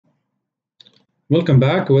Welcome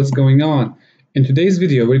back. What's going on? In today's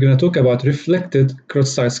video, we're going to talk about reflected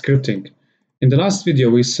cross-site scripting. In the last video,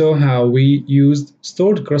 we saw how we used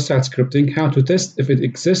stored cross-site scripting, how to test if it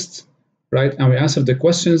exists, right? And we answered the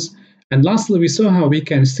questions. And lastly, we saw how we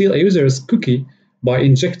can steal a user's cookie by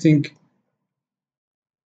injecting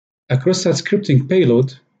a cross-site scripting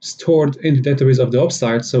payload stored in the database of the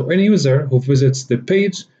website. So any user who visits the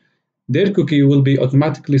page, their cookie will be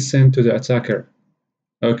automatically sent to the attacker.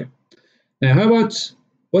 Okay. Now, how about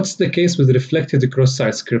what's the case with reflected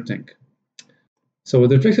cross-site scripting? So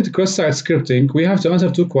with reflected cross-site scripting, we have to answer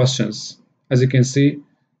two questions. As you can see,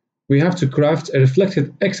 we have to craft a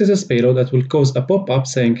reflected XSS payload that will cause a pop-up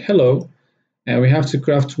saying hello, and we have to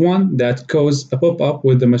craft one that causes a pop-up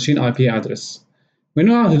with the machine IP address. We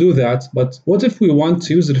know how to do that, but what if we want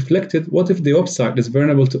to use reflected? What if the website is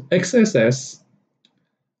vulnerable to XSS,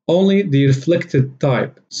 only the reflected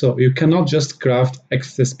type? So you cannot just craft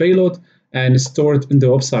XSS payload and store it in the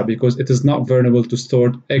website because it is not vulnerable to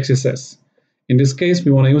stored XSS. In this case,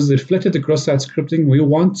 we want to use the reflected cross-site scripting. We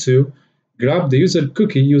want to grab the user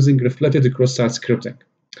cookie using reflected cross-site scripting.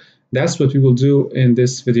 That's what we will do in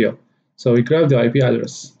this video. So we grab the IP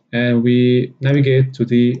address and we navigate to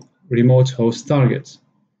the remote host target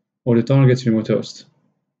or the target remote host.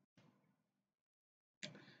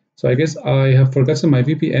 So I guess I have forgotten my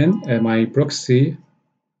VPN and my proxy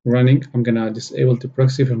running. I'm gonna disable the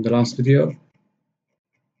proxy from the last video.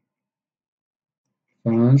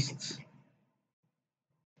 Fast.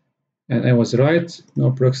 And I was right, no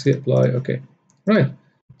proxy apply, okay. Right,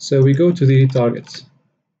 so we go to the target.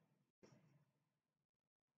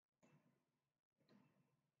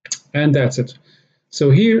 And that's it. So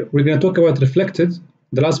here we're gonna talk about reflected.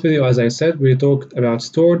 The last video, as I said, we talked about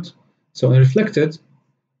stored. So in reflected,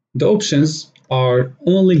 the options are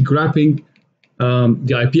only grabbing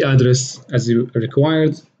the IP address as you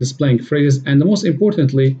required, displaying phrases, and most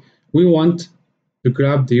importantly, we want to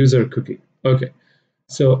grab the user cookie. Okay,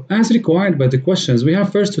 so as required by the questions, we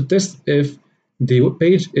have first to test if the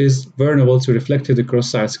page is vulnerable to reflected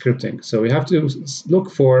cross-site scripting. So we have to look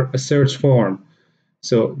for a search form.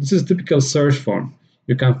 So this is a typical search form.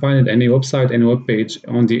 You can find it any website, any web page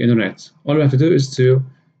on the internet. All you have to do is to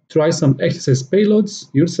try some XSS payloads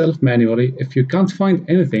yourself manually. If you can't find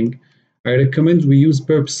anything, I recommend we use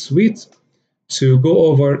Burp Suite to go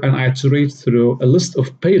over and iterate through a list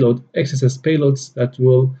of XSS payloads that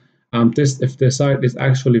will test if the site is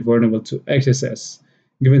actually vulnerable to XSS,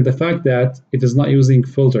 given the fact that it is not using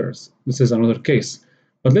filters. This is another case.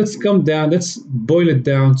 But let's boil it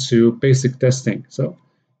down to basic testing. So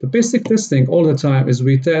the basic testing all the time is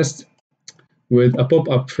we test with a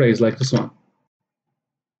pop-up phrase like this one.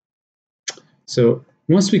 So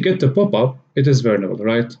once we get the pop-up, it is vulnerable,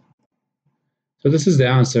 right? So this is the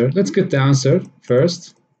answer. Let's get the answer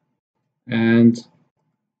first and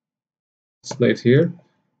display it here.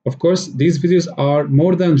 Of course, these videos are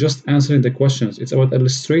more than just answering the questions. It's about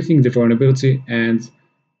illustrating the vulnerability and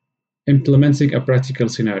implementing a practical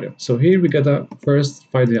scenario. So here we gotta first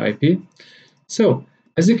find the IP. So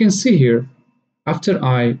as you can see here, after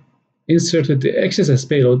I inserted the XSS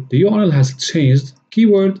payload, the URL has changed.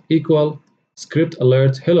 Keyword equal script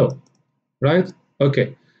alert hello, right?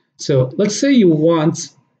 Okay. So let's say you want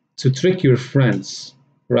to trick your friends,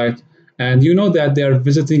 right? And you know that they are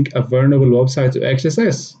visiting a vulnerable website to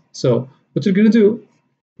XSS. So what you're gonna do,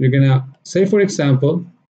 you're gonna say, for example,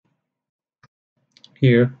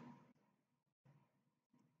 here,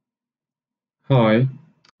 hi,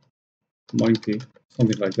 monkey,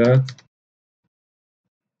 something like that.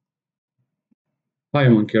 Hi,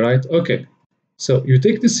 monkey, right? Okay. So you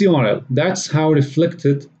take this URL. That's how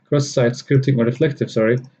reflected cross-site scripting or reflective,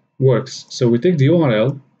 works. So we take the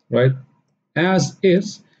URL, right, as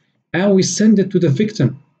is, and we send it to the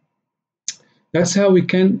victim. That's how we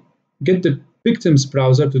can get the victim's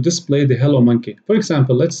browser to display the hello monkey. For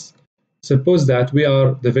example, let's suppose that we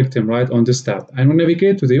are the victim, right, on this tab, and we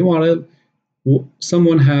navigate to the URL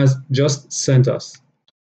someone has just sent us.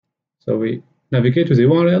 So we navigate to the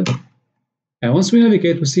URL, and once we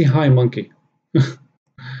navigate, we see hi monkey.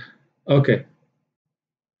 Okay.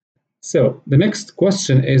 So the next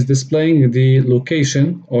question is displaying the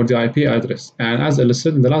location or the IP address. And as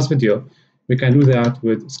illustrated in the last video, we can do that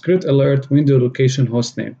with script alert window location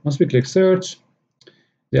hostname. Once we click search,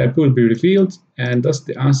 the IP will be revealed and thus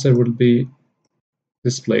the answer will be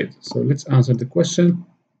displayed. So let's answer the question.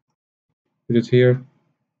 Put it here.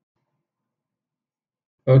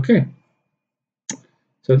 Okay.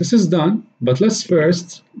 So this is done, but let's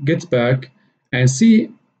first get back and see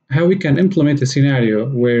how we can implement a scenario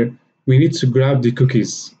where we need to grab the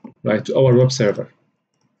cookies, right, to our web server.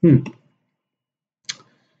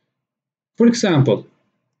 For For example,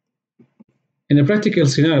 in a practical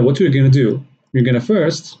scenario, what we're going to do, we're going to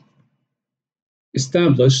first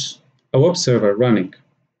establish a web server running.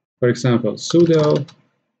 For example, sudo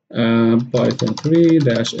python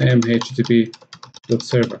 3-m http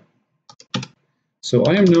server. So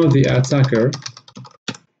I am now the attacker,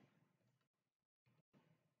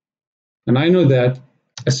 and I know that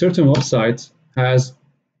a certain website has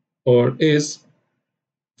or is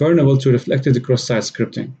vulnerable to reflected cross-site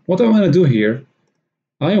scripting. What I want to do here,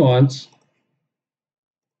 let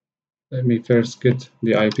me first get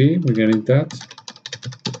the IP. We're going to need that.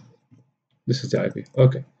 This is the IP.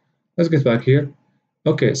 Okay, let's get back here.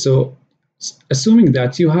 Okay, so assuming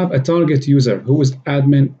that you have a target user who is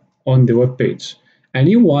admin on the web page, and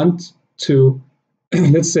you want to,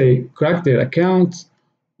 let's say, crack their account,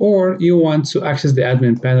 or you want to access the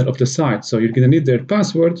admin panel of the site. So you're going to need their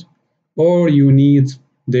password, or you need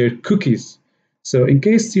their cookies. So in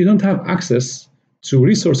case you don't have access to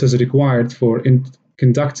resources required for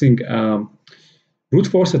conducting brute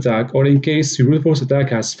force attack, or in case your brute force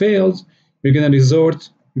attack has failed, you're going to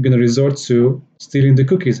resort to stealing the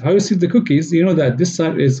cookies. How you steal the cookies? You know that this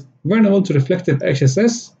site is vulnerable to reflective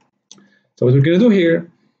HSS. So what we're going to do here,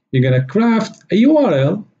 you're going to craft a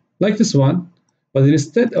URL like this one, but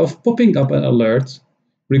instead of popping up an alert,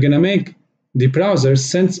 we're going to make the browser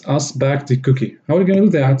send us back the cookie. How are we going to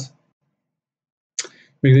do that?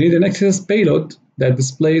 We're going to need an XSS payload that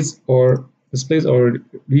displays or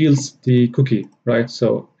reveals the cookie, right?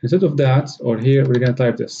 So instead of that, or here, we're going to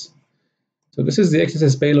type this. So this is the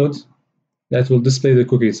XSS payload that will display the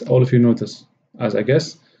cookies. All of you notice, as I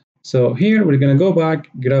guess. So here we're going to go back,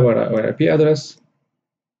 grab our IP address,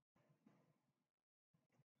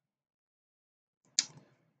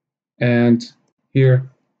 and here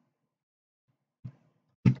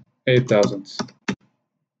 8,000.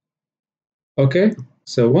 Okay,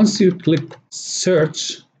 so once you click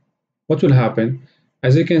search, what will happen?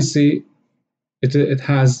 As you can see, it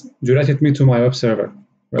has directed me to my web server,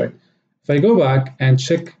 right? If I go back and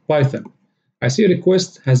check Python, I see a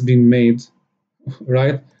request has been made,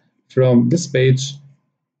 right, from this page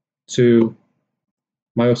to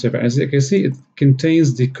my web server. As you can see, it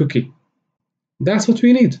contains the cookie. That's what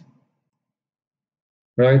we need,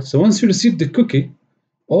 right? So once you receive the cookie,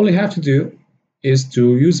 all you have to do is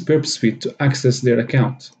to use Burp Suite to access their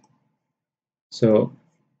account. So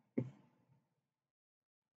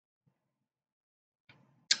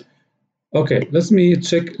okay, let me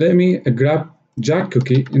grab Jack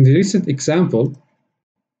cookie. In the recent example,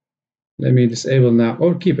 let me disable now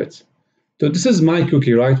or keep it. So this is my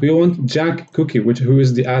cookie, right? We want Jack cookie, who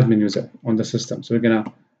is the admin user on the system. So we're gonna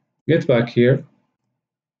get back here.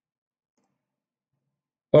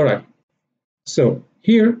 All right, so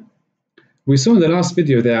here we saw in the last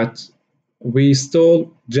video that we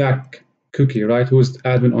stole Jack cookie, right? Who is the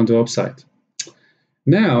admin on the website.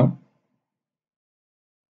 Now,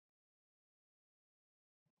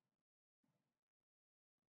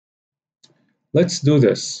 let's do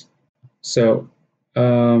this. So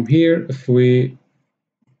here,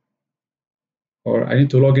 I need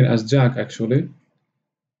to log in as Jack actually.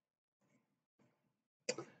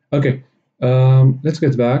 Okay, let's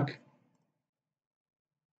get back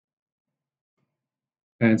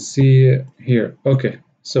and see here. Okay,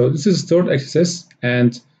 so this is stored XSS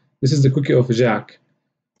and this is the cookie of Jack.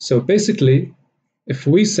 So basically, if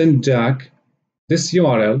we send Jack this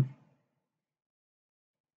URL,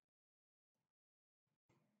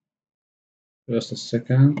 just a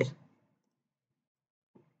second.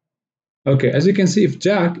 Okay, as you can see, if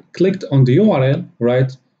Jack clicked on the URL,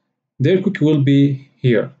 right, their cookie will be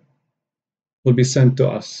here, will be sent to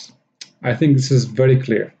us. I think this is very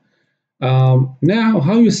clear. Now,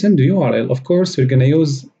 how you send the URL? Of course, you're going to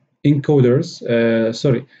use encoders,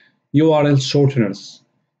 URL shorteners.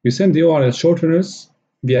 You send the URL shorteners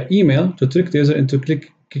via email to trick the user into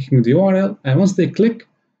clicking the URL, and once they click,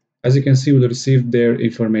 as you can see, we'll receive their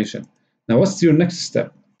information. Now, what's your next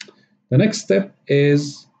step? The next step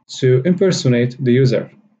is to impersonate the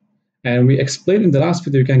user. And we explained in the last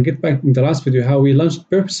video, you can get back in the last video, how we launched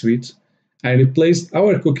Burp Suite and replaced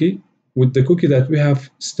our cookie with the cookie that we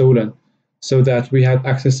have stolen so that we had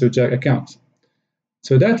access to Jack account.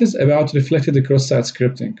 So that is about reflected cross-site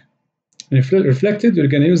scripting. And if reflected, you're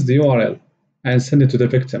going to use the URL and send it to the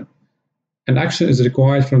victim. An action is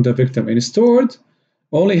required from the victim. In stored,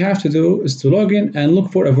 all you have to do is to log in and look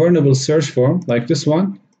for a vulnerable search form like this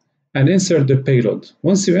one and insert the payload.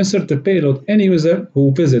 Once you insert the payload, any user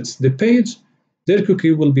who visits the page, their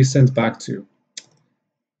cookie will be sent back to you.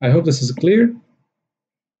 I hope this is clear.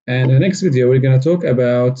 And in the next video, we're going to talk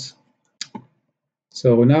about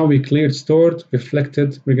So now we cleared stored,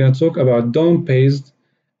 reflected. We're going to talk about DOM based,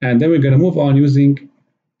 and then we're going to move on using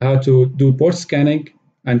how to do port scanning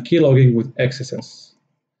and key logging with XSS.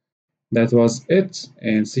 That was it,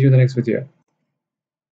 and see you in the next video.